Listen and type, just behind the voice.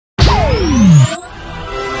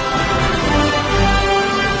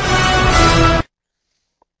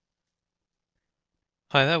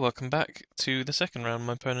Hi there, welcome back to the second round.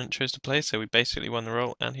 My opponent chose to play, so we basically won the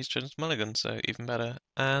roll, and he's chosen to mulligan, so even better.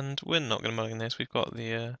 And we're not going to mulligan this. We've got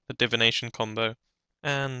the divination combo,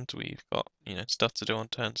 and we've got stuff to do on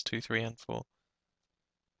turns 2, 3, and 4.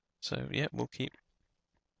 So yeah, we'll keep.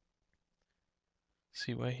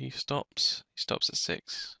 See where he stops. He stops at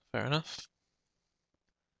 6. Fair enough.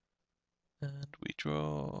 And we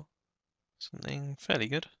draw something fairly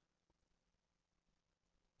good.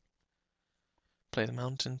 Play the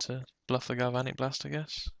mountain to bluff the galvanic blast, I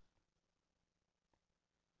guess.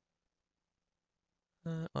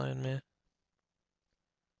 Iron Mirror.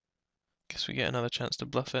 Guess we get another chance to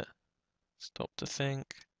bluff it. Stop to think.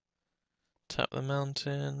 Tap the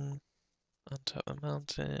mountain. Untap the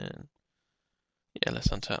mountain. Yeah, let's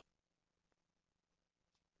untap.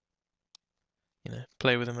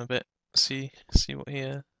 Play with him a bit. See what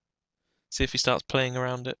see if he starts playing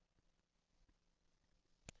around it.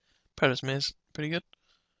 Perilous Mirror's pretty good.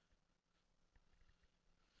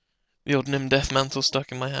 The old Nim Death Mantle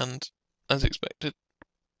stuck in my hand, as expected.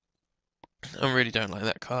 I really don't like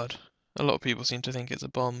that card. A lot of people seem to think it's a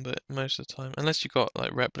bomb, but most of the time, unless you've got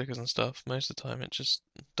like replicas and stuff, most of the time it just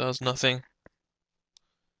does nothing.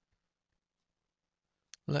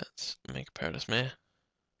 Let's make a Perilous Mirror.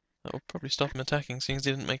 That will probably stop him attacking, seeing as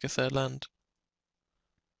he didn't make a third land.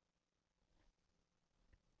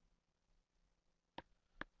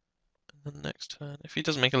 And then next turn, if he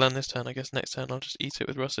doesn't make a land this turn, I guess next turn I'll just eat it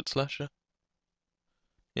with Rusted Slasher.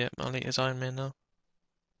 Yep, I'll eat his Iron Man now.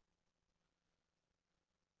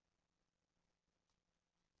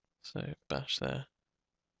 So bash there.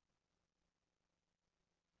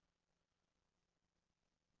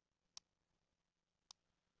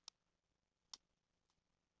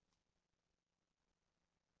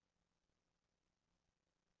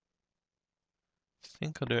 I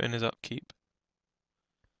think I'll do it in his upkeep.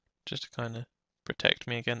 Just to kind of protect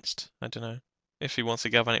me against, I don't know, if he wants to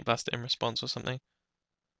Galvanic Blast it in response or something.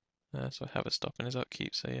 So I have a stop in his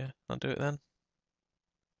upkeep, so yeah, I'll do it then.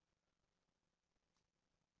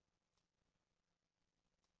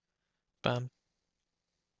 Bam.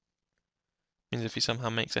 Means if he somehow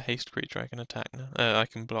makes a haste creature, I can attack now. I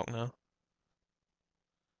can block now.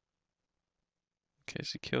 Okay,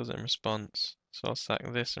 so he kills it in response. So I'll sack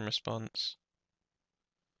this in response.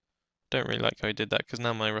 Don't really like how he did that, because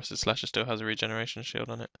now my Rusted Slasher still has a regeneration shield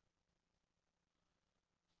on it.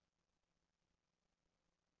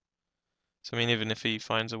 So I mean, even if he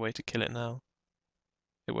finds a way to kill it now,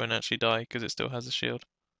 it won't actually die, because it still has a shield.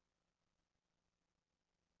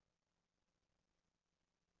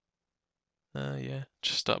 Yeah,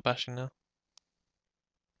 just start bashing now.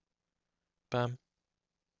 Bam.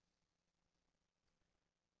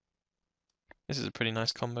 This is a pretty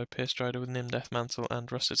nice combo, Pierce Strider with Nim Death Mantle and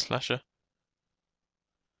Rusted Slasher.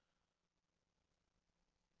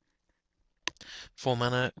 4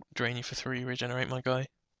 mana, drain you for 3, regenerate my guy.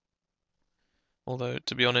 Although,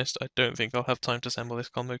 to be honest, I don't think I'll have time to assemble this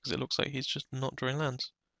combo because it looks like he's just not drawing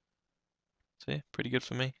lands. So yeah, pretty good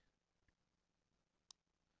for me.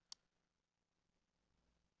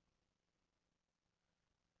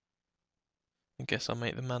 I guess I'll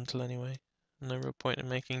make the mantle anyway. No real point in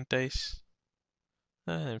making Dace.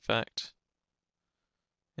 In fact,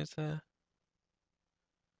 is there?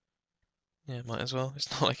 Yeah, might as well. It's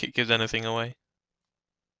not like it gives anything away.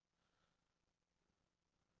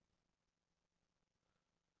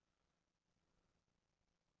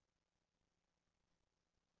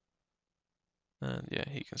 And yeah,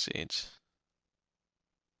 he concedes.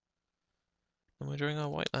 And we're drawing our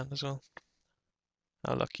white land as well.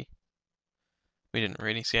 How lucky. We didn't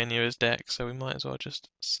really see any of his deck, so we might as well just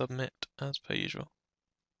submit as per usual.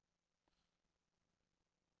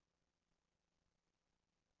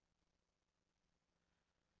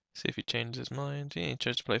 See if he changes his mind. Yeah, he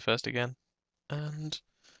chose to play first again. And,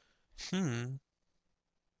 I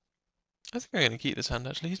think I'm going to keep this hand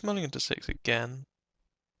actually. He's mulling into 6 again.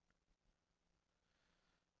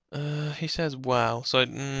 He says wow, so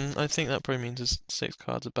I think that probably means his 6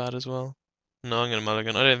 cards are bad as well. No, I'm going to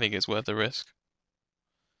mulligan. I don't think it's worth the risk.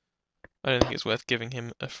 I don't think it's worth giving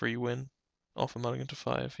him a free win off a mulligan to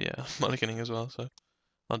 5. Yeah, I'm mulliganing as well, so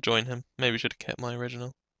I'll join him. Maybe should have kept my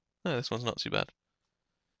original. No, this one's not too bad.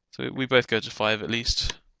 So we both go to 5 at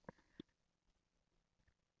least.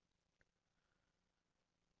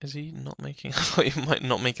 Is he not making? I thought he might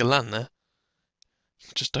not make a land there.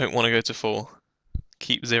 Just don't want to go to 4.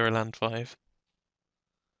 Keep 0 land 5.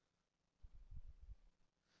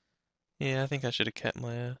 Yeah, I think I should have kept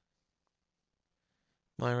my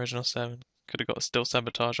original 7. Could have got still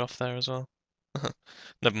sabotage off there as well.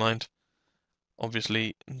 Never mind.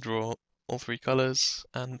 Obviously, draw all three colours,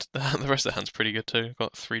 and the rest of the hand's pretty good too.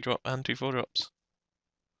 Got 3-drop and 2 4-drops.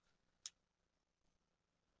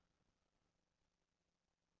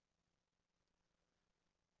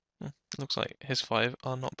 Looks like his 5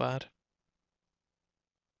 are not bad.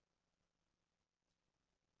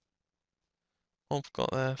 All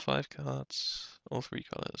got their 5 cards, all 3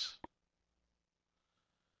 colours.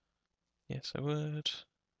 Yes, I would.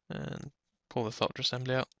 And pull the Thopter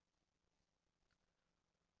assembly out.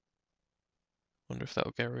 Wonder if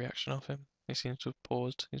that'll get a reaction off him. He seems to have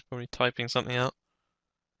paused. He's probably typing something out.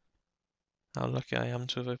 How lucky I am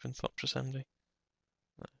to have opened Thopter assembly.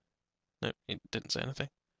 No, he didn't say anything.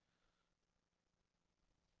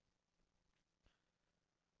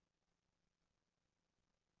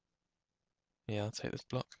 Yeah, I'll take this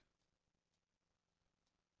block.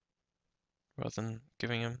 Rather than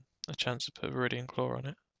giving him a chance to put Viridian Claw on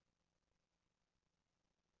it.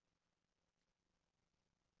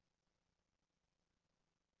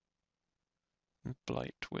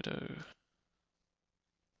 Blight Widow.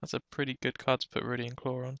 That's a pretty good card to put Viridian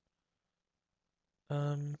Claw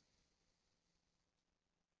on.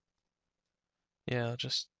 Yeah, I'll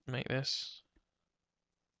just make this.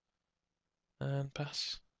 And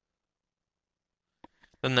pass.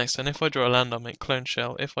 Then next turn, if I draw a land, I'll make Clone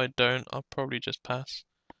Shell. If I don't, I'll probably just pass.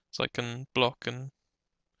 So I can block and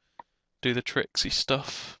do the tricksy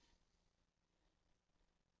stuff.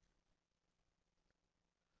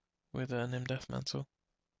 With a Nim Deathmantle.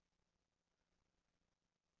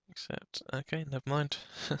 Except, okay, never mind.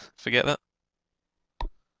 Forget that.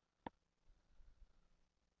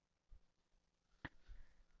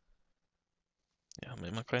 Yeah, I'll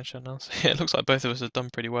make my Clone Shell now. So yeah, it looks like both of us have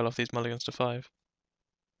done pretty well off these mulligans to 5.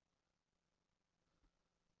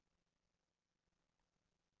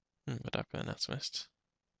 Medaka Anatomist.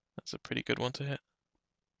 That's a pretty good one to hit.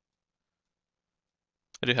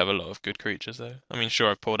 I do have a lot of good creatures though. I mean, sure,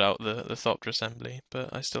 I've pulled out the Thopter assembly,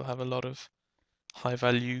 but I still have a lot of high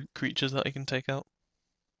value creatures that I can take out.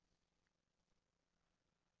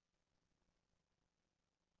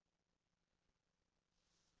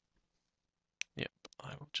 Yep,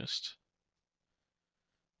 I will just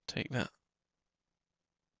take that.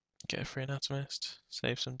 Get a free Anatomist,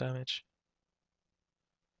 save some damage.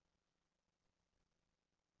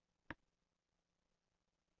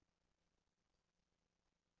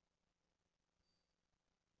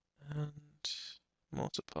 And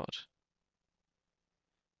Mortarpod.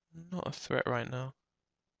 Not a threat right now.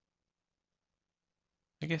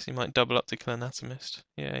 I guess he might double up to kill Anatomist.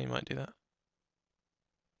 Yeah, he might do that.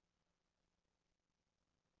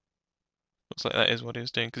 Looks like that is what he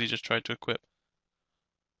was doing because he just tried to equip.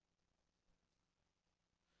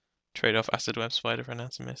 Trade off Acid Web Spider for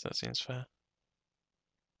Anatomist, that seems fair.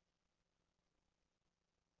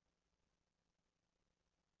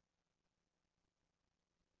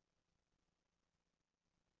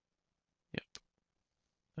 Yep,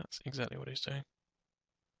 that's exactly what he's doing.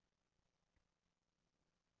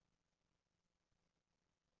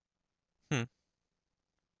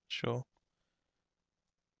 Sure.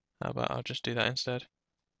 How about I'll just do that instead?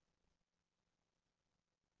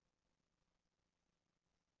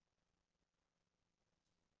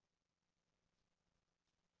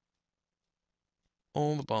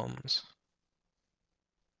 All the bombs.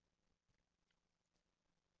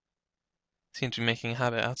 Seem to be making a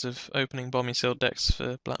habit out of opening bomby sealed decks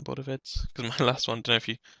for Black Border vids. Because my last one, don't know if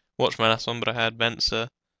you watched my last one, but I had Venser,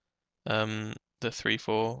 the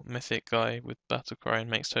 3/4 mythic guy with Battle Cry and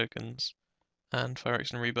makes tokens, and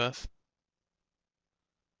Phyrexian Rebirth.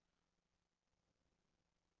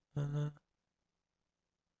 I'm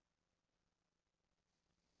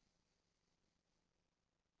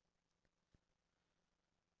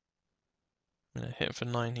gonna hit him for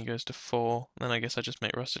 9, he goes to 4, then I guess I just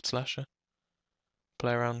make Rusted Slasher.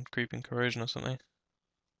 Play around Creeping Corrosion or something.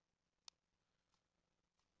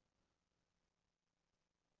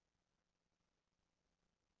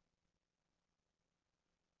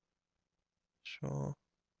 Sure,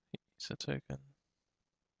 it's a token.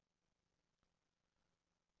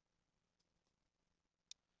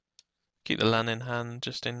 Keep the land in hand,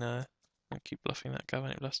 just in keep bluffing that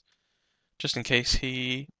Galvanic Blast. Just in case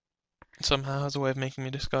he somehow has a way of making me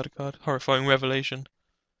discard a card. Horrifying Revelation.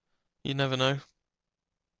 You never know.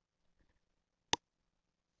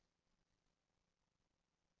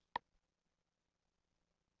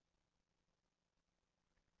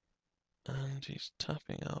 And he's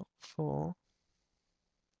tapping out for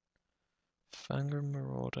Fangren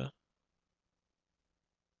Marauder.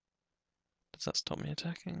 Does that stop me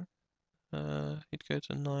attacking? He'd go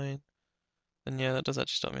to 9. Then yeah, that does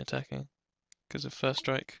actually stop me attacking. Because of First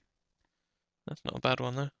Strike. That's not a bad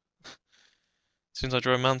one though. As soon as I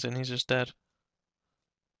draw a mountain, he's just dead.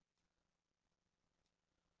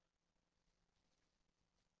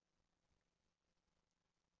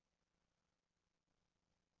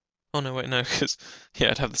 Oh no, wait, no, because yeah,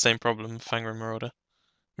 I'd have the same problem with Fangren Marauder.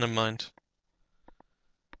 Never mind.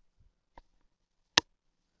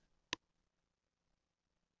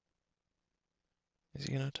 Is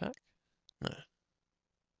he gonna attack? No.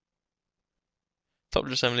 Top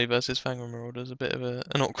Assembly versus Fangren Marauder is a bit of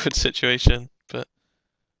an awkward situation, but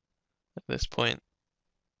at this point,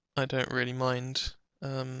 I don't really mind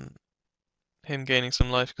him gaining some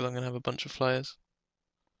life because I'm gonna have a bunch of flyers.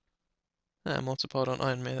 Mortarpod on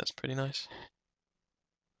Iron Mirror, that's pretty nice.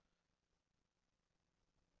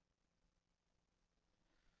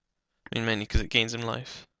 I mean, mainly because it gains him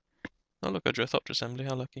life. Oh look, I drew a Thopter Assembly,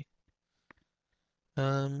 how lucky.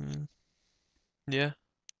 Um, yeah.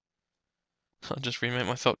 I'll just remake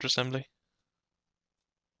my Thopter Assembly.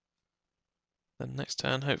 Then next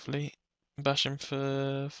turn, hopefully, bash him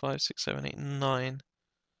for 5, 6, 7, 8, 9.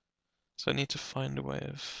 So I need to find a way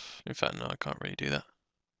of... In fact, no, I can't really do that.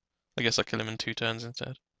 I guess I'll kill him in 2 turns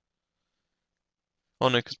instead. Oh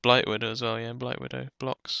no, because Blight Widow as well, yeah, Blight Widow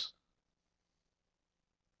blocks.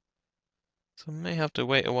 So I may have to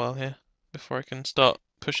wait a while here before I can start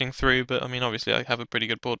pushing through, but I mean, obviously I have a pretty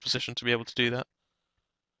good board position to be able to do that.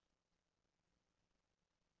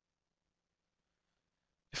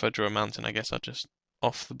 If I draw a mountain, I guess I'll just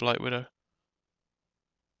off the Blight Widow.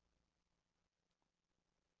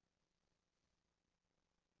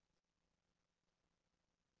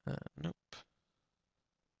 Nope.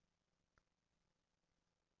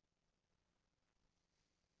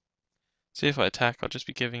 See, if I attack, I'll just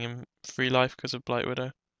be giving him free life because of Blight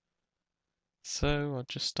Widow. So I'll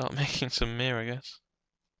just start making some mirror, I guess.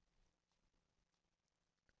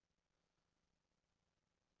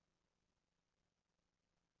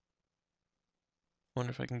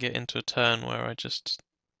 Wonder if I can get into a turn where I just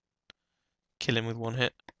kill him with 1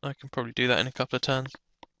 hit. I can probably do that in a couple of turns.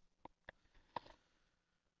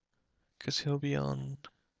 Because he'll be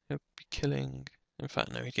killing, in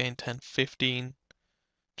fact no, he gained 10, 15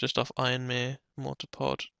 just off Iron Mirror,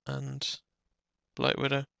 Mortarpod, and Blight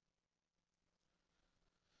Widow.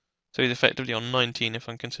 So he's effectively on 19 if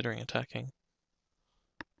I'm considering attacking.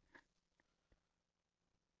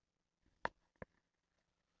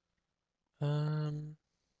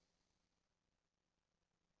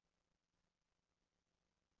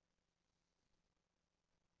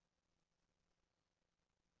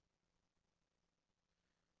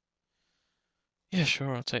 Yeah,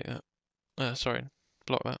 sure, I'll take that. Sorry,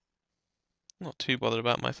 block that. Not too bothered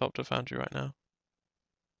about my Thopter Foundry right now,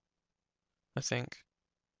 I think.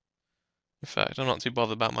 In fact, I'm not too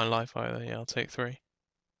bothered about my life either. Yeah, I'll take 3.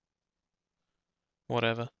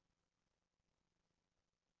 Whatever.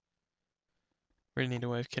 Really need a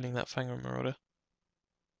way of killing that Fangren Marauder.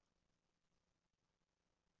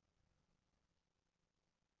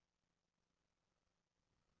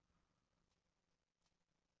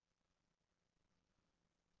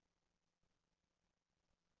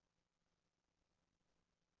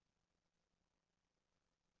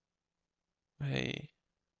 Hey.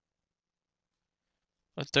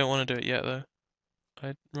 I don't want to do it yet though.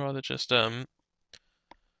 I'd rather just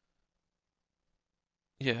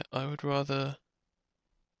yeah, I would rather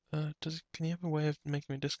can you have a way of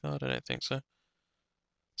making me discard? I don't think so.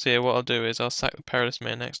 So yeah, what I'll do is I'll sack the Perilous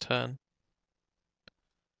Mare next turn.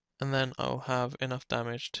 And then I'll have enough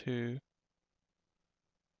damage to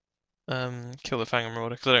kill the Fangren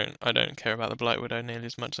Marauder, because I don't care about the Blight Widow nearly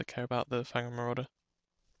as much as I care about the Fangren Marauder.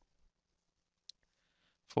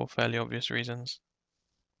 For fairly obvious reasons.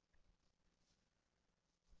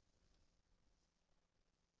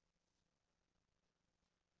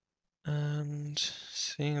 And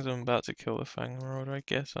seeing as I'm about to kill the Fangren Marauder, I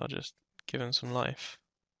guess I'll just give him some life.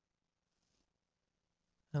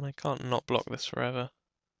 And I can't not block this forever.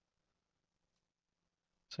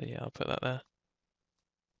 So yeah, I'll put that there.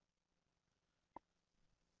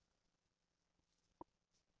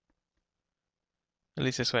 At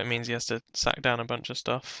least this way it means he has to sack down a bunch of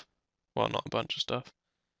stuff. Well, not a bunch of stuff.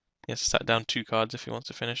 He has to sack down 2 cards if he wants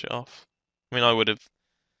to finish it off. I mean, I would have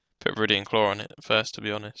put Viridian Claw on it first, to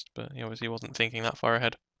be honest, but he obviously wasn't thinking that far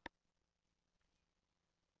ahead.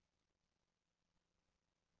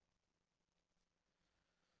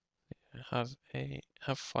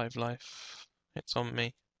 Have 5 life. It's on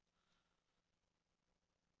me.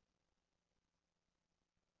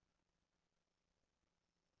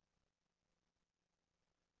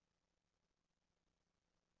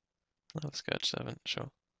 I'll Scourge 7, sure.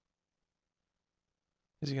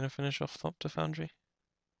 Is he going to finish off Thopter Foundry?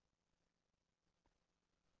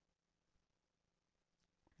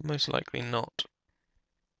 Most likely not.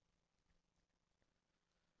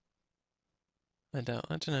 I doubt.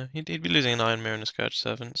 I don't know. He'd be losing an Iron Mirror and a Scourge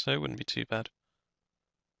Servant, so it wouldn't be too bad.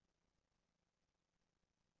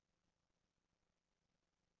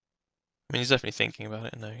 I mean, he's definitely thinking about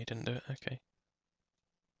it. No, he didn't do it. Okay.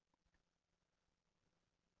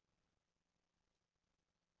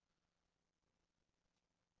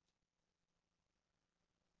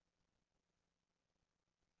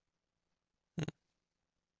 Hmm.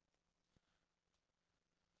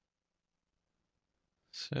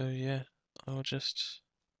 So yeah, I'll just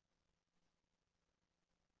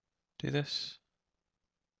do this.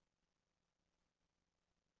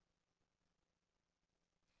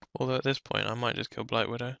 Although at this point, I might just kill Blight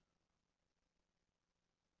Widow.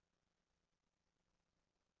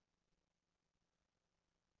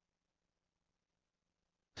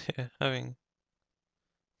 Yeah, having.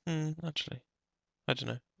 Actually, I don't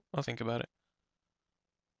know. I'll think about it.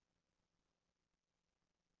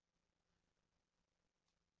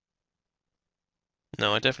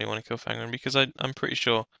 No, I definitely want to kill Fangren because I'm pretty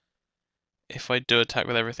sure if I do attack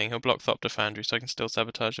with everything, he'll block Thopter Foundry, so I can still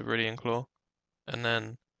sabotage the Viridian Claw, and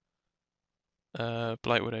then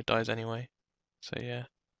Blight Widow dies anyway. So yeah,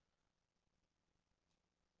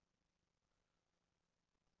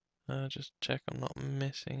 just check I'm not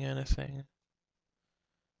missing anything.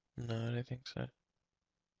 No, I don't think so.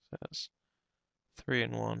 So that's 3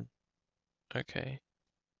 and 1. Okay.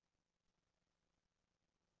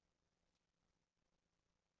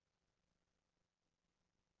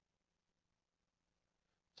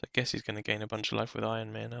 So I guess he's going to gain a bunch of life with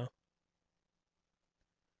Iron Man now.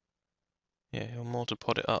 Yeah, he'll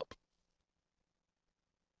multi-pod it up.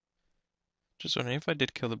 Just wondering, if I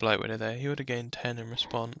did kill the Blight Widow there, he would have gained 10 in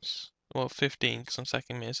response. Well, 15 because I'm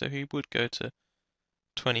sacking me, so he would go to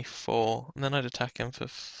 24. And then I'd attack him for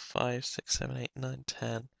 5, 6, 7, 8, 9,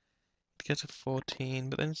 10. To get to 14,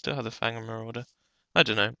 but then still have the Fang and Marauder. I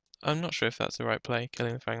don't know. I'm not sure if that's the right play,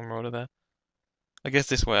 killing the Fang and Marauder there. I guess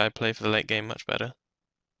this way I play for the late game much better.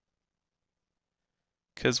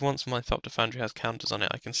 Because once my Thopter Foundry has counters on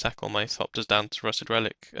it, I can sack all my Thopters down to Rusted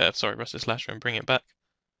Relic, Rusted Slasher and bring it back.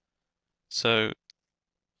 So,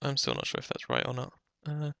 I'm still not sure if that's right or not.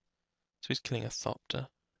 So he's killing a Thopter.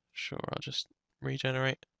 Sure, I'll just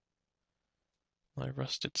regenerate my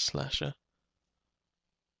Rusted Slasher.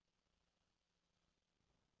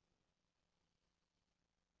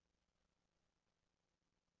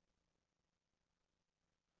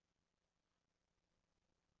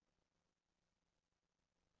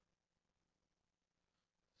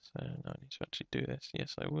 So now I need to actually do this.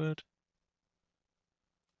 Yes, I would.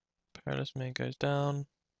 Perilous Maid goes down.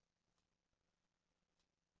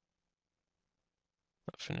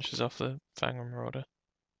 That finishes off the Fang and Marauder.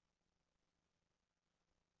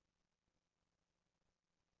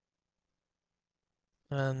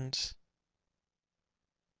 And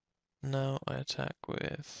now I attack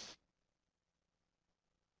with.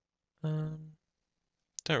 Don't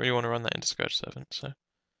really want to run that into Scourge Servant, so I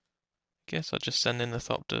guess I'll just send in the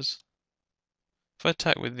Thopters. If I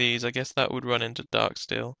attack with these, I guess that would run into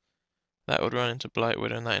Darksteel, that would run into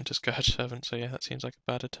Blightwood, and that into Scourge Servant, so yeah, that seems like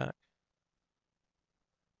a bad attack.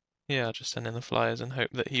 Yeah, I'll just send in the Flyers and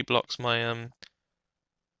hope that he blocks my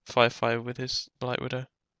 5/5 with his Blight Widow.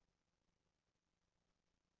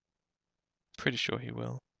 Pretty sure he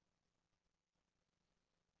will.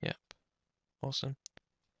 Yep, awesome.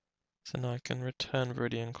 So now I can return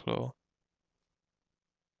Viridian Claw.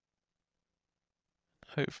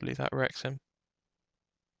 Hopefully that wrecks him.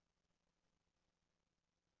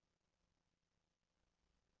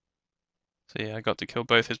 So yeah, I got to kill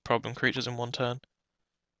both his problem creatures in one turn.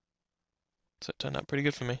 So it turned out pretty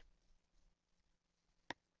good for me.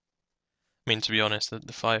 I mean, to be honest,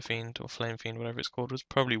 the Fire Fiend or Flame Fiend, whatever it's called, was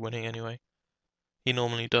probably winning anyway. He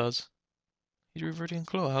normally does. He's Viridian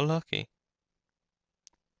Claw, how lucky.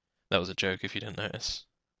 That was a joke if you didn't notice.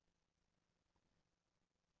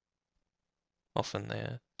 Often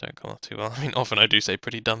they don't come off too well. I mean, often I do say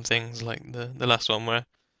pretty dumb things, like the last one where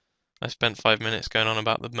I spent 5 minutes going on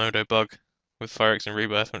about the Modo bug with Phyrex and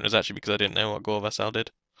Rebirth, when it was actually because I didn't know what Gore Vassal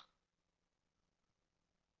did.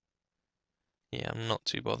 Yeah, I'm not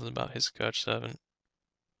too bothered about his Scourge Servant.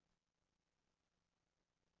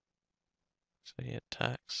 So he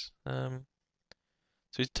attacks. So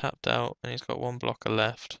he's tapped out and he's got one blocker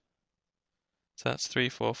left. So that's 3,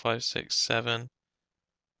 4, 5, 6, 7,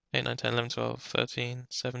 8, 9, 10, 11, 12, 13,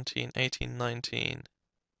 17, 18, 19.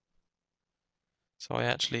 So I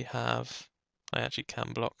actually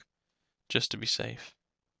can block just to be safe.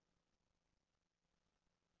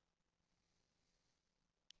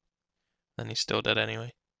 And he's still dead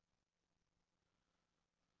anyway.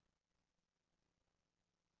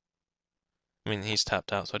 mean, he's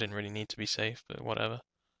tapped out, so I didn't really need to be safe, but whatever.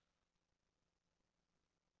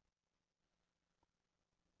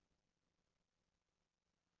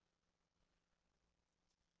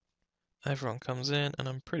 Everyone comes in, and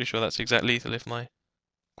I'm pretty sure that's exact lethal if my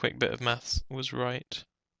quick bit of maths was right.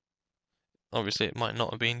 Obviously, it might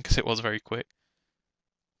not have been because it was very quick,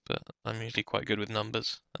 but I'm usually quite good with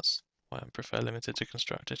numbers. That's why I prefer limited to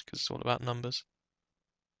constructed, because it's all about numbers.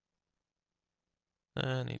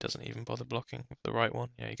 And he doesn't even bother blocking with the right one.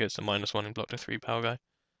 Yeah, he goes to -1 and blocked a 3 power guy.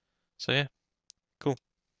 So yeah, cool.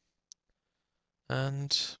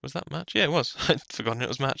 And was that match? Yeah, it was. I'd forgotten it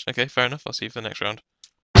was match. Okay, fair enough. I'll see you for the next round.